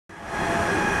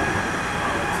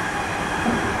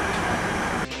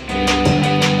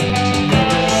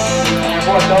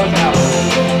knows how.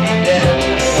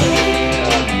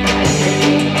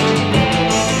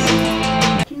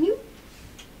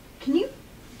 Can you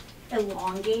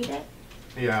elongate it?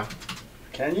 Yeah.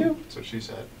 Can you? That's what she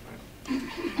said.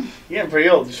 Yeah, I'm pretty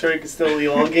old. You sure you can still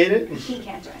elongate it? He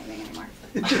can't do anything anymore.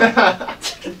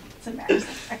 It's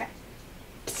embarrassing. Okay.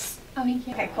 Oh, he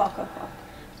can't. Okay, cool.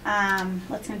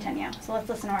 Let's continue. So let's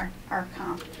listen to our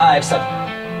comp. I've said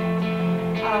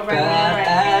All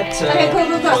right. Okay,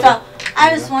 cool. So I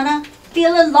just wanna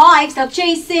feel alive, stop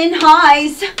chasing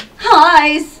highs.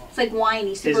 It's like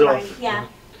whiny, super whiny. Yeah.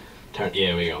 Turn.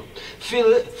 Yeah, we go.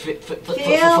 Feel it.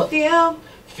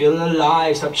 Feel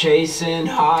alive. Stop chasing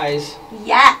highs.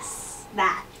 Yes,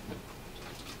 that.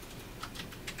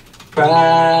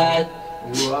 But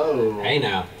Whoa. hey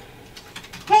now.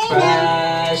 Hey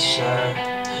now. Pressure.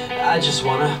 I just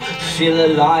wanna feel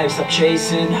alive. Stop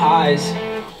chasing highs.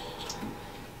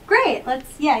 Great.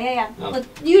 Let's. Yeah. No.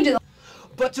 You do.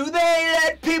 But do they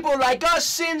let people like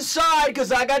us inside?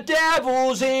 Cause I got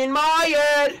devils in my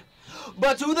head.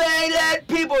 But do they let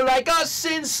people like us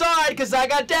inside? Cause I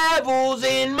got devils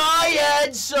in my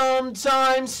head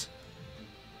sometimes.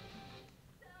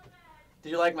 Did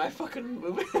you like my fucking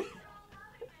movie?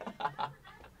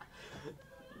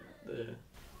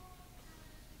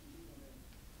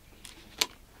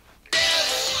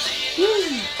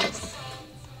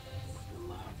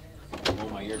 Oh,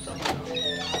 my ears are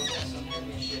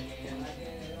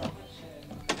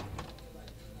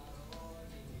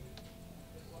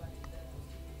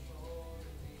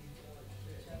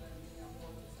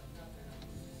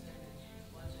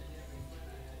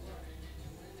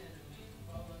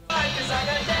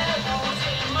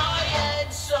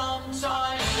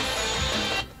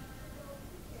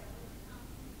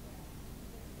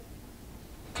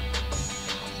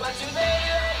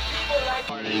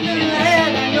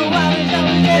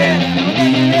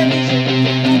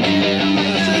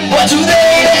But do they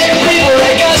let people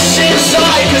like us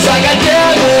inside? Cause I got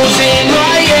devils in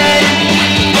my head.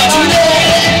 But do they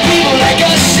let people like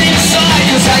us inside?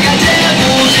 Cause I got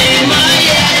devils in my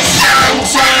head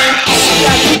sometimes.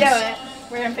 You do it.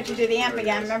 We're gonna put you through the amp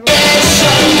again. Remember? Play it.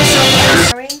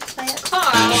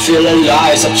 Feel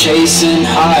alive, stop chasing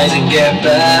highs and get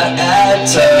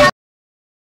better.